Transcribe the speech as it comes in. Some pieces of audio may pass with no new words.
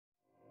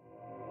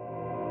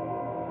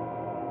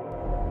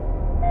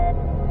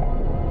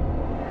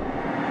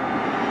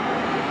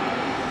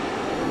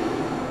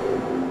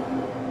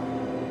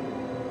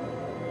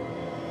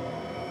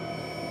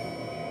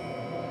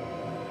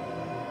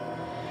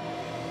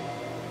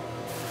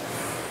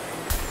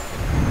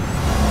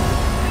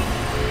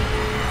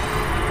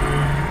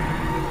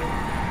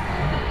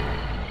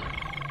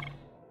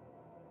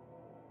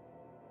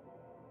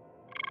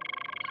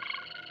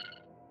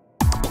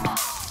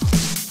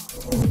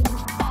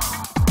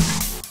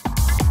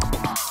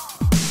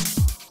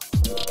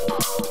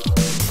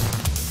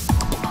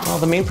Well,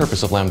 the main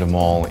purpose of Lambda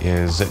Mall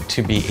is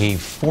to be a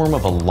form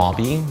of a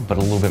lobby, but a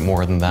little bit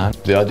more than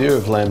that. The idea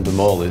of Lambda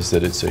Mall is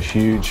that it's a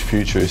huge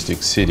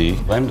futuristic city.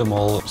 Lambda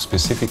Mall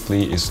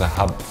specifically is a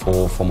hub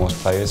for most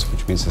players,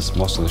 which means that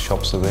most of the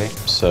shops are there.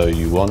 So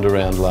you wander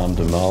around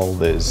Lambda Mall,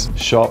 there's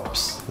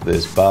shops,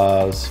 there's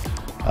bars,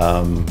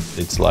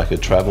 it's like a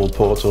travel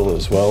portal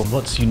as well.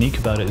 What's unique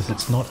about it is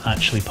it's not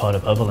actually part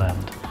of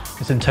Otherland.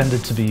 It's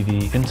intended to be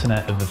the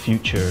internet of the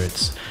future.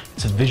 It's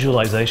a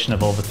visualization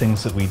of all the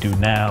things that we do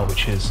now,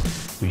 which is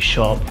we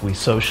shop, we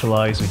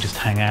socialize, we just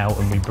hang out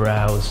and we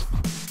browse.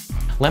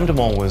 Lambda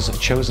Mall was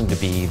chosen to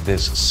be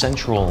this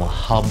central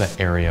hub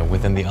area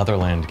within the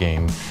Otherland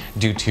game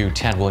due to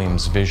Tad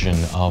Williams' vision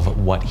of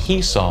what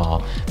he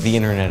saw the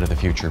internet of the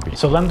future be.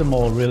 So Lambda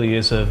Mall really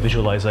is a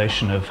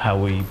visualization of how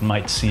we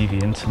might see the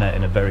internet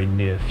in a very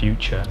near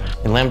future.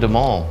 In Lambda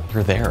Mall,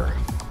 you're there.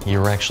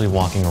 You're actually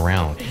walking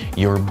around.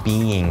 You're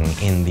being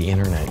in the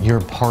internet. You're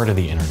part of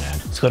the internet.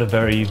 It's got a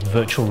very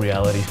virtual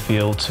reality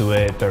feel to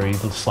it, very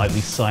slightly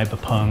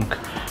cyberpunk,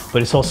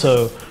 but it's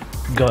also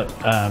got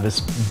this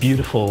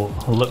beautiful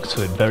look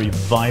to it, very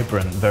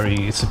vibrant,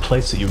 it's a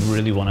place that you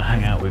really want to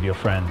hang out with your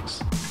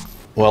friends.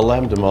 Well,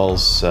 Lambda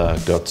Mall's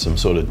got some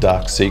sort of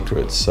dark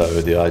secrets,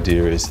 so the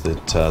idea is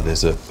that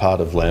there's a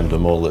part of Lambda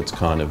Mall that's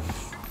kind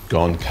of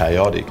gone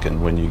chaotic,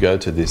 and when you go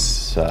to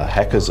this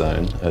hacker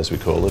zone, as we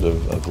call it,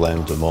 of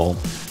Lambda Mall,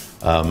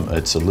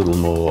 it's a little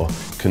more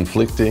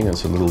conflicting,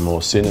 it's a little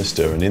more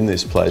sinister, and in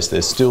this place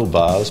there's still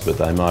bars, but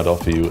they might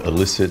offer you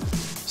illicit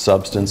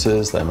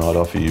substances, they might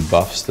offer you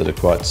buffs that are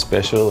quite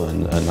special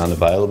and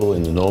unavailable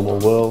in the normal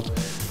world.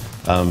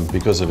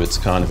 Because of its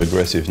kind of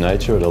aggressive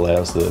nature, it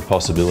allows the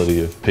possibility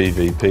of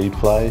PvP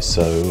play,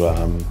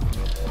 so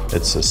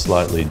it's a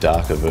slightly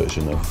darker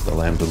version of the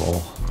Lambda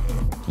Mall.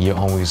 You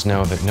always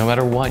know that no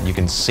matter what, you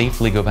can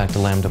safely go back to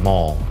Lambda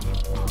Mall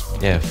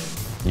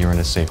if you're in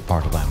a safe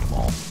part of Lambda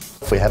Mall.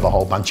 We have a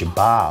whole bunch of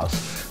bars,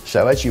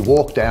 so as you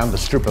walk down the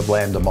strip of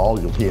Lambda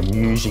Mall, you'll hear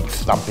music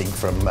thumping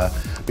from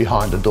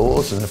behind the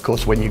doors, and of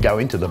course when you go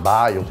into the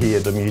bar, you'll hear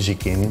the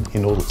music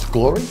in all its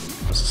glory.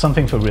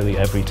 Something for really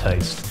every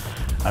taste.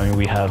 I mean,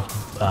 we have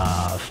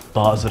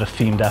bars that are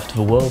themed after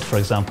the world, for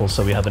example,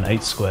 so we have an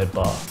 8 Squared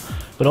bar.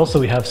 But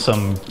also we have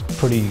some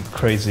pretty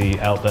crazy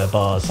out there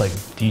bars like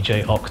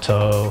DJ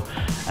Octo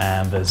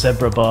and the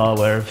Zebra bar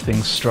where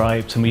everything's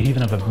striped, and we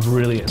even have a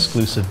really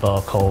exclusive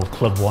bar called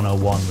Club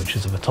 101, which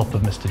is at the top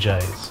of Mr.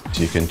 J's.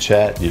 You can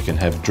chat, you can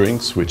have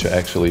drinks which are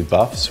actually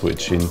buffs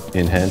which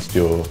enhance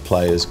your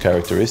player's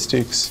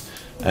characteristics,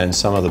 and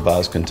some of the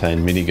bars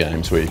contain mini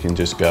games where you can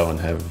just go and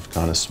have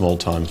kind of small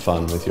time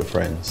fun with your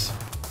friends.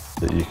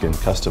 That you can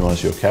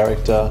customise your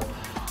character.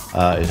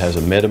 It has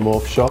a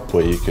metamorph shop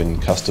where you can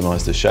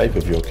customise the shape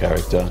of your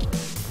character.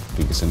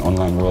 Because in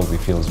online world we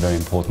feel it's very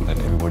important that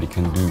everybody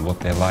can do what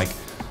they like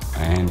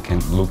and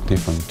can look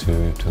different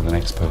to the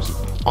next person.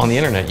 On the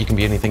internet, you can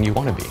be anything you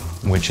want to be,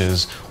 which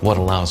is what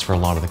allows for a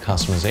lot of the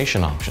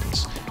customization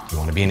options. You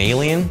want to be an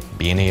alien?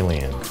 Be an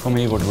alien. For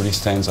me, what really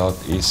stands out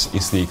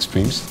is the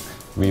extremes.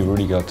 We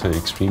really got to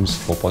extremes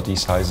for body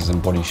sizes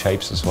and body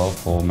shapes as well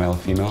for male,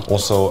 female.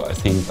 Also, I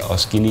think our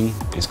skinning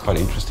is quite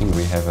interesting.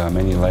 We have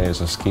many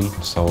layers of skin.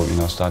 So,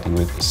 starting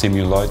with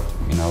simuloid,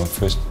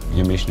 first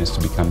your mission is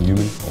to become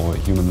human or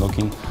human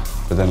looking.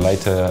 But then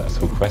later,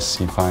 through quests,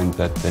 you find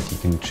that you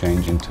can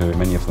change into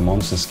many of the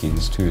monster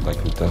skins too. Like,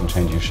 it doesn't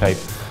change your shape,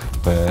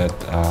 but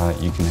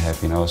you can have,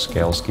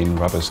 scale skin,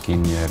 rubber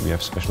skin. We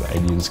have special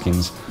alien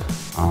skins,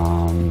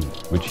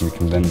 which you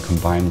can then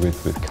combine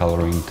with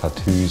coloring,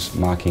 tattoos,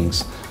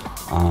 markings,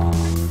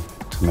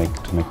 to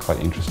make quite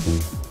interesting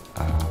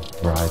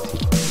variety.